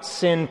talking about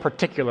sin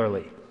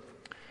particularly.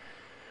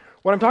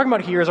 What I'm talking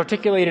about here is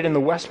articulated in the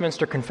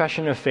Westminster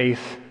Confession of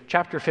Faith,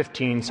 chapter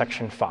 15,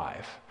 section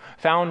 5,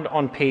 found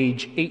on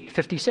page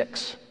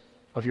 856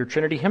 of your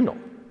Trinity hymnal.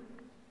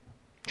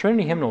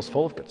 Trinity hymnal is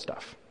full of good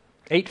stuff.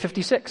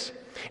 856.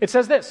 It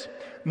says this: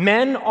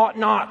 "Men ought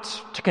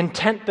not to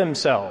content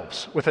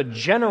themselves with a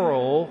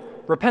general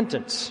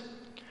repentance,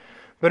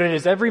 but it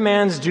is every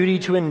man's duty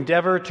to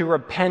endeavor to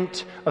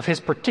repent of his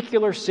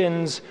particular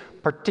sins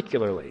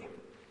particularly."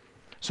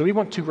 So we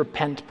want to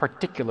repent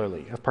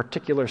particularly of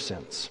particular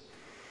sins.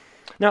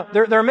 Now,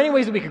 there are many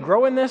ways that we could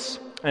grow in this,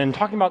 and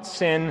talking about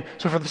sin,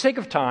 so for the sake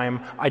of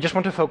time, I just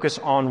want to focus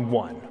on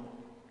one,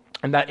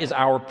 and that is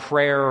our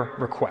prayer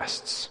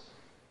requests.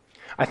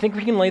 I think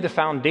we can lay the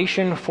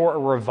foundation for a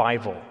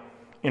revival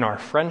in our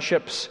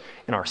friendships,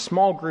 in our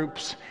small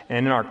groups,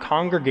 and in our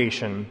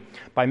congregation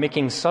by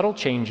making subtle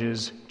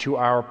changes to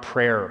our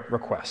prayer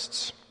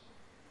requests.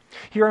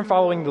 Here I'm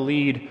following the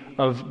lead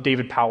of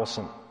David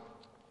Powelson.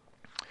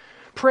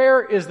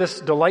 Prayer is this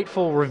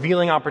delightful,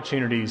 revealing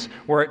opportunities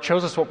where it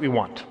shows us what we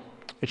want.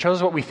 It shows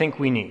us what we think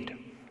we need,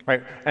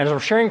 right? And as we're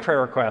sharing prayer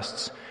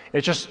requests,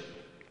 it just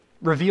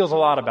reveals a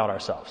lot about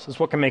ourselves. It's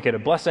what can make it a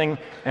blessing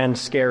and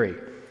scary,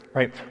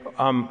 right?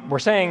 We're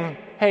saying,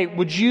 hey,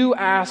 would you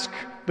ask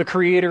the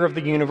creator of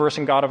the universe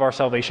and God of our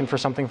salvation for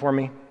something for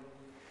me?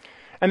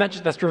 And that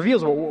just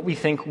reveals what we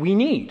think we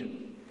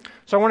need.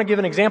 So I want to give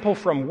an example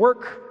from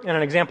work and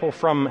an example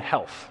from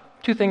health.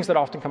 Two things that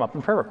often come up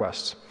in prayer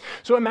requests.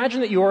 So imagine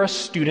that you are a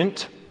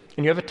student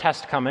and you have a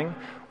test coming,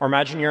 or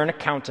imagine you're an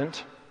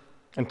accountant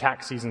and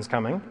tax season's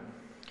coming.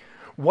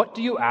 What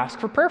do you ask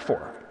for prayer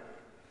for?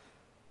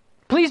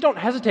 Please don't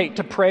hesitate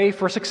to pray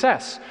for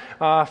success,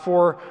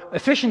 for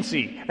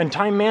efficiency and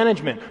time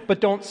management,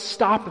 but don't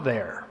stop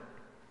there.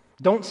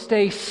 Don't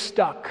stay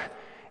stuck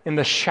in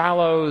the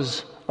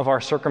shallows of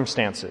our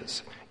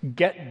circumstances.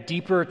 Get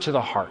deeper to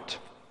the heart.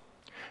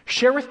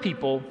 Share with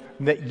people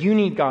that you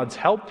need God's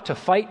help to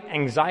fight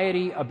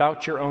anxiety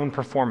about your own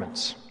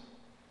performance.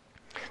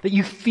 That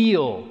you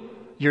feel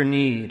your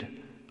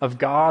need of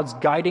God's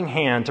guiding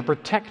hand to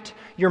protect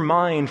your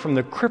mind from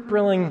the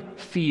crippling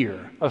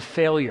fear of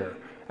failure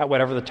at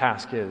whatever the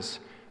task is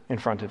in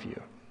front of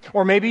you.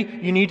 Or maybe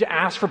you need to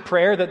ask for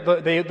prayer that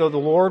the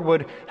Lord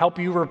would help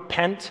you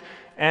repent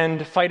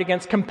and fight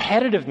against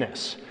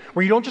competitiveness,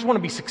 where you don't just want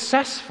to be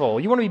successful,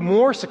 you want to be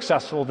more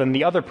successful than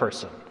the other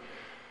person.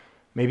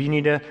 Maybe you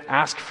need to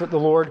ask for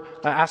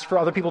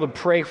other people to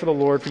pray for the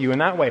Lord for you in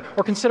that way.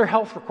 Or consider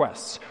health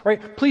requests,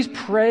 right? Please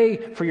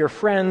pray for your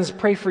friends,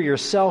 pray for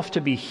yourself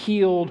to be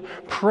healed,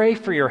 pray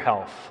for your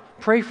health,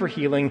 pray for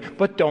healing,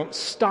 but don't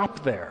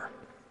stop there.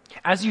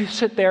 As you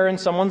sit there in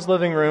someone's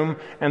living room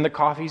and the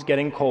coffee's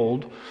getting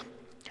cold,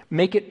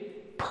 make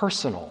it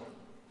personal,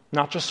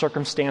 not just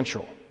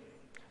circumstantial.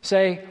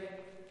 Say,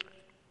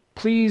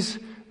 please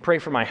pray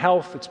for my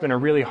health. It's been a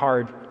really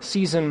hard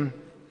season.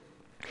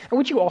 And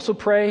would you also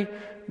pray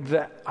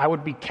that I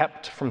would be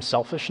kept from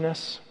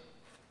selfishness?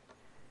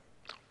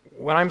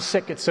 When I'm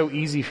sick, it's so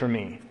easy for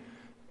me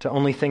to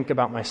only think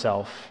about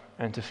myself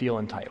and to feel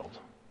entitled.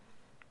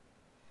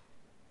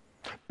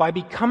 By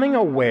becoming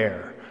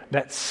aware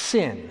that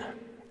sin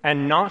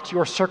and not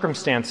your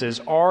circumstances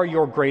are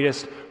your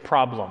greatest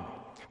problem,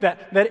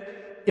 that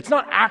it's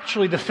not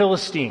actually the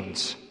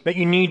Philistines that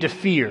you need to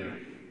fear,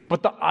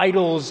 but the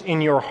idols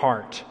in your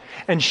heart,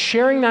 and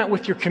sharing that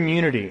with your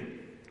community,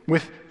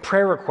 with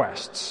prayer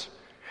requests.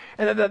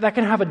 And that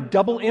can have a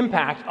double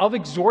impact of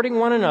exhorting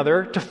one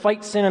another to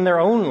fight sin in their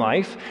own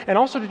life and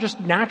also to just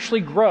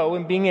naturally grow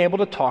in being able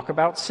to talk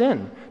about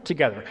sin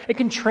together. It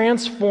can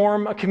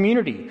transform a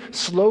community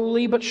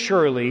slowly but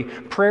surely,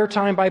 prayer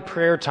time by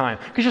prayer time.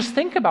 Because just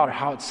think about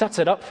how it sets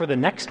it up for the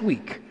next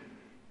week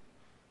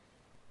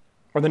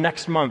or the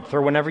next month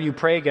or whenever you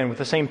pray again with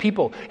the same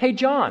people. Hey,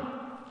 John,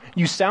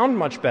 you sound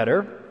much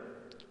better.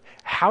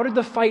 How did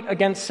the fight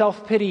against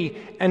self-pity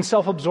and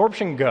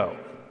self-absorption go?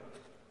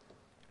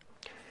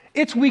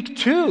 It's week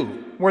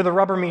 2 where the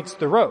rubber meets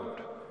the road,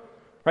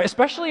 right?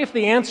 Especially if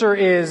the answer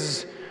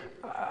is,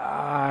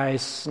 I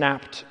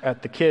snapped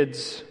at the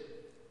kids,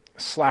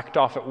 slacked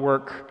off at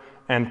work,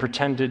 and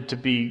pretended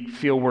to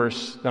feel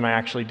worse than I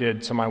actually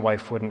did so my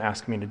wife wouldn't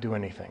ask me to do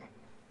anything.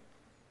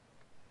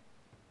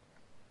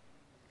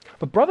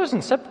 But brothers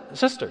and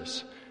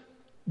sisters,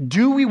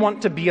 do we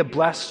want to be a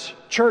blessed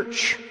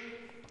church?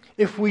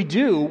 If we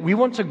do, we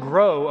want to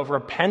grow of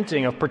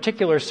repenting of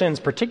particular sins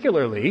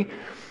particularly,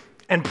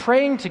 and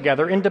praying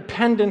together in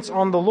dependence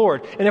on the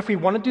Lord. And if we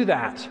want to do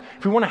that,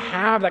 if we want to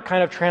have that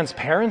kind of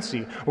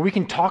transparency where we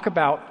can talk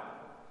about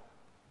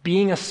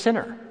being a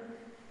sinner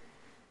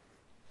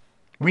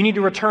We need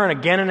to return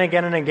again and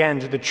again and again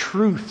to the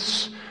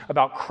truths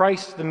about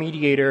Christ the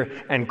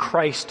mediator and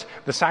Christ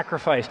the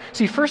sacrifice.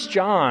 See, 1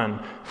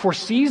 John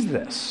foresees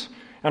this.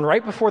 And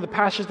right before the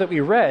passage that we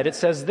read, it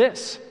says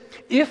this: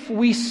 if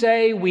we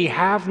say we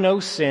have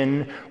no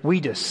sin, we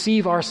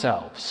deceive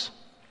ourselves,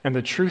 and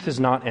the truth is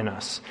not in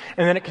us.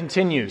 And then it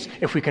continues,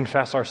 if we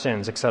confess our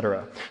sins,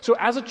 etc. So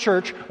as a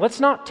church, let's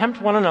not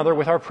tempt one another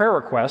with our prayer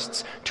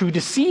requests to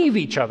deceive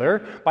each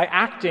other by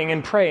acting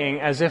and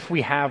praying as if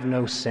we have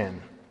no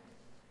sin.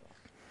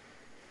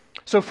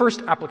 So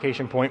first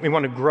application point, we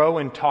want to grow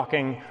in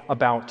talking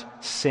about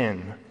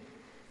sin.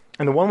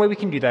 And the one way we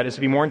can do that is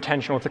to be more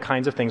intentional with the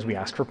kinds of things we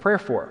ask for prayer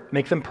for.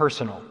 Make them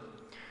personal.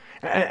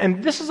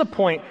 And this is a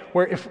point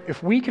where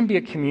if we can be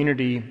a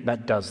community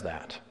that does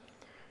that,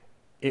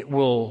 it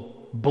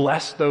will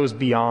bless those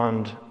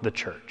beyond the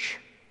church.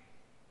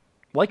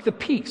 Like the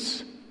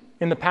peace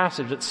in the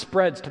passage that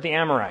spreads to the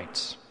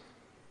Amorites.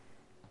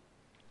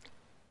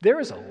 There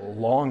is a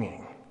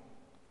longing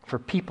for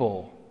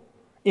people,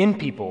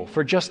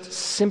 for just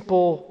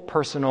simple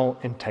personal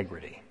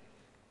integrity.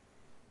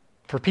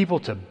 For people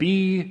to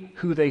be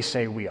who they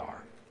say we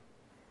are.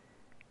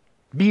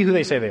 Be who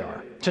they say they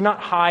are. To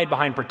not hide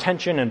behind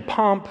pretension and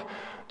pomp.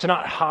 To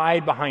not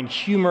hide behind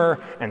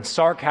humor and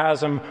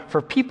sarcasm.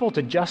 For people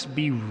to just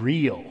be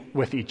real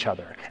with each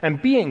other.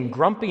 And being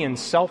grumpy and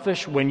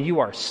selfish when you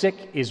are sick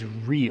is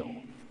real.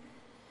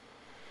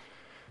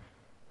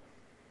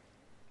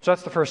 So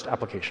that's the first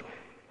application.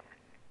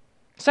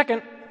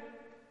 Second,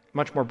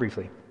 much more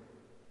briefly,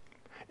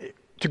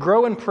 to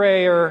grow in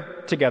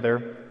prayer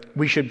together,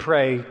 we should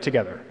pray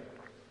together.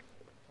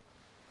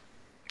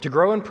 To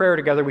grow in prayer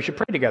together, we should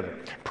pray together.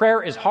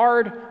 Prayer is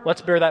hard.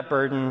 Let's bear that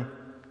burden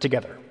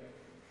together.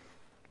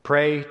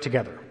 Pray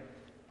together.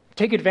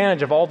 Take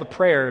advantage of all the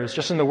prayers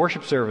just in the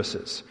worship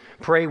services.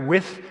 Pray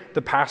with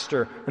the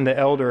pastor and the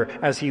elder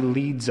as he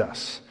leads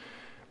us.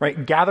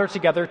 Right? Gather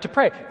together to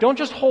pray. Don't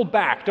just hold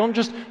back. Don't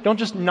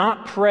just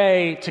not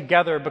pray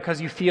together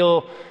because you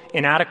feel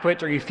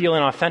inadequate or you feel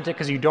inauthentic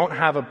because you don't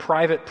have a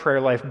private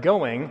prayer life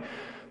going.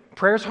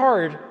 Prayer's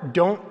hard.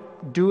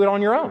 Don't do it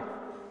on your own.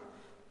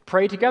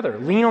 Pray together.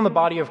 Lean on the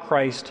body of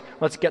Christ.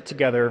 Let's get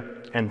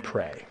together and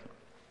pray.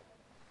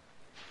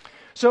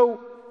 So,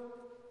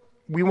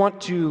 we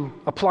want to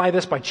apply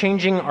this by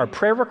changing our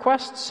prayer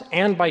requests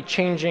and by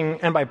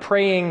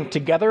praying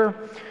together.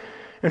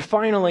 And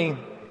finally,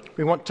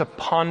 we want to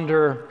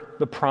ponder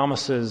the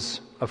promises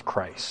of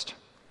Christ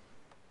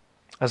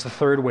as the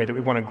third way that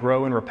we want to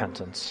grow in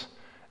repentance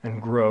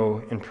and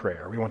grow in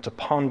prayer. We want to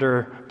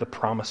ponder the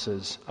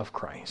promises of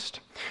Christ.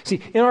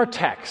 See, in our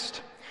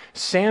text,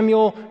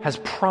 Samuel has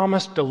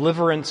promised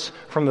deliverance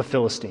from the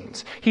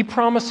Philistines. He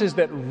promises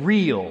that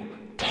real,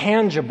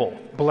 tangible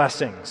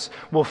blessings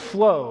will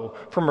flow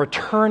from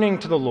returning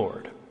to the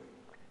Lord.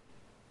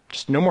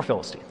 Just no more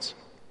Philistines.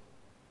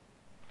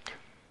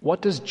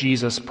 What does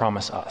Jesus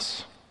promise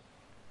us?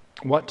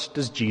 What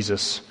does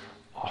Jesus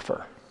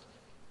offer?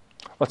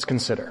 Let's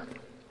consider.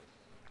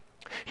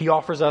 He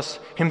offers us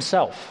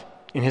himself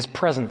in his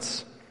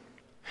presence.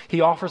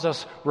 He offers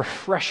us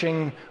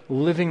refreshing,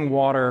 living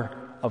water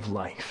of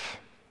life.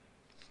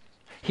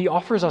 He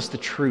offers us the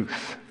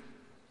truth.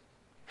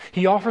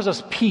 He offers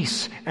us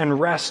peace and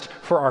rest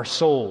for our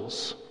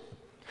souls.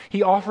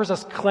 He offers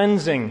us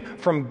cleansing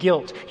from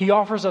guilt. He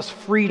offers us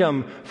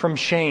freedom from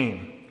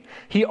shame.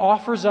 He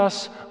offers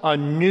us a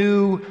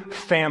new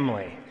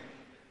family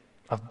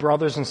of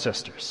brothers and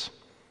sisters.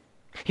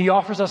 He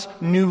offers us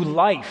new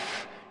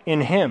life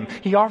in him.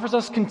 He offers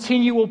us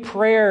continual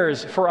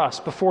prayers for us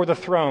before the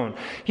throne.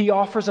 He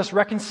offers us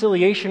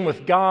reconciliation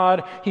with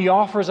God. He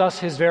offers us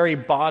his very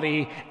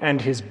body and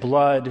his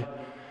blood.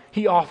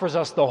 He offers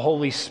us the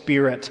Holy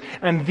Spirit.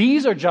 And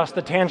these are just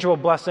the tangible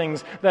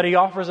blessings that he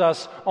offers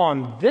us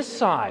on this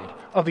side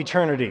of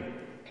eternity.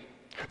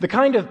 The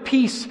kind of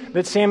peace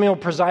that Samuel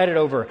presided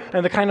over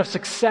and the kind of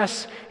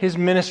success his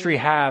ministry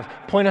have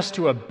point us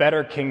to a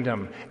better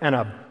kingdom and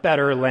a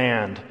better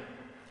land.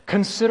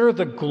 Consider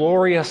the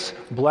glorious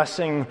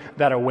blessing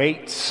that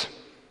awaits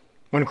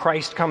when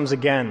Christ comes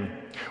again.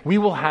 We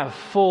will have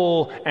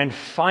full and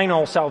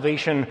final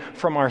salvation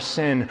from our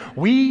sin.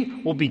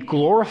 We will be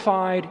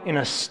glorified in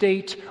a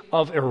state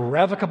of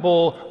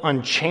irrevocable,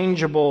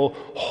 unchangeable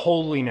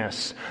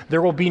holiness.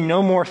 There will be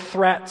no more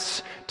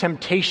threats,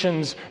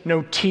 temptations,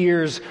 no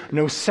tears,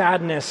 no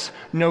sadness,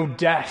 no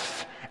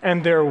death,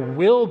 and there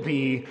will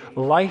be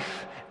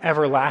life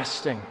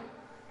everlasting.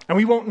 And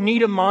we won't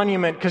need a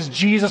monument because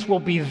Jesus will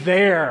be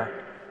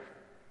there.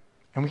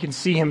 And we can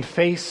see him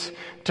face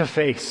to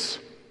face.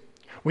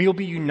 We will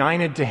be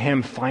united to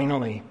him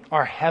finally,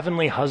 our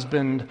heavenly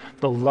husband,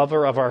 the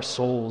lover of our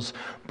souls.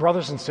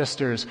 Brothers and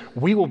sisters,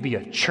 we will be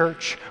a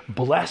church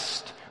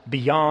blessed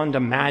beyond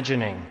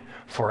imagining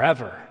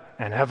forever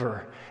and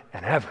ever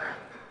and ever.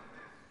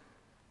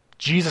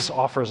 Jesus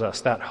offers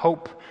us that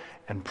hope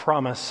and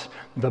promise.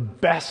 The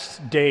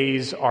best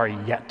days are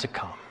yet to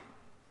come.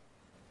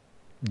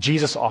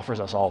 Jesus offers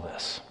us all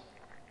this.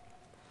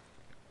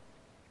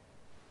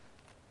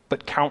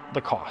 But count the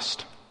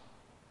cost.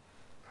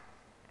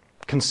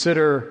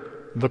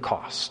 Consider the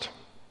cost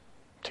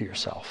to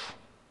yourself.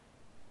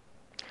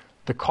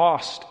 The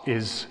cost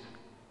is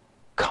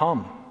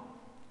come.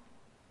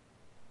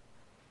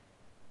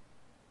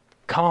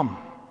 Come.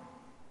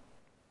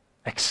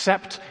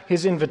 Accept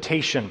his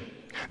invitation.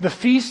 The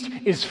feast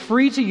is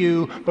free to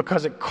you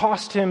because it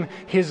cost him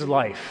his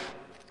life.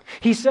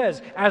 He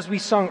says, as we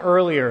sung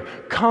earlier,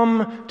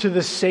 come to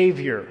the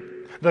Savior,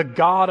 the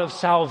God of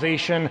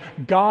salvation.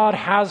 God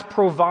has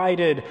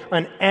provided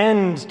an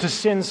end to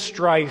sin's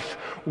strife.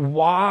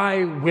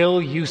 Why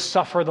will you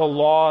suffer the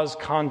law's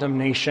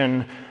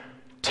condemnation?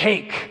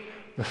 Take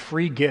the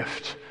free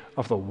gift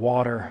of the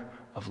water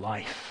of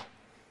life.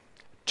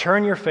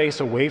 Turn your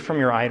face away from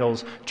your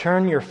idols.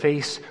 Turn your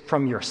face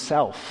from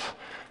yourself.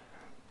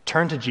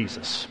 Turn to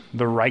Jesus,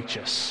 the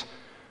righteous,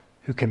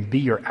 who can be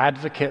your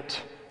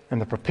advocate and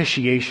the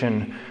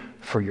propitiation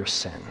for your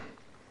sin,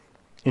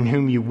 in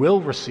whom you will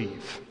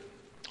receive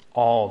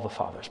all the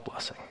Father's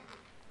blessing.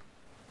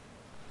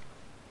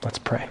 Let's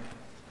pray.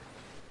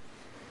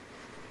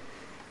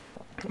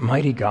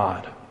 Mighty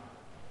God,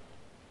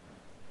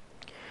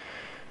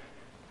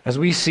 as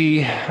we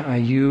see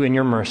you in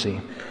your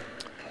mercy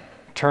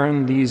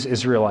turn these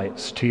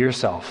Israelites to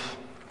yourself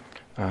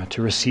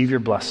to receive your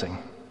blessing,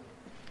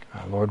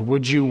 Lord,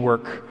 would you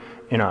work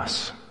in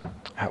us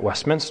at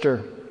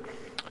Westminster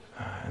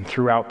and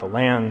throughout the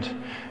land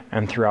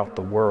and throughout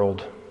the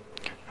world,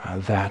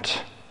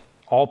 that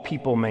all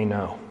people may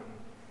know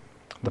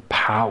the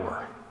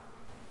power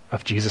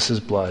of Jesus'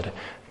 blood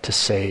to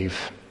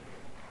save.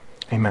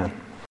 Amen.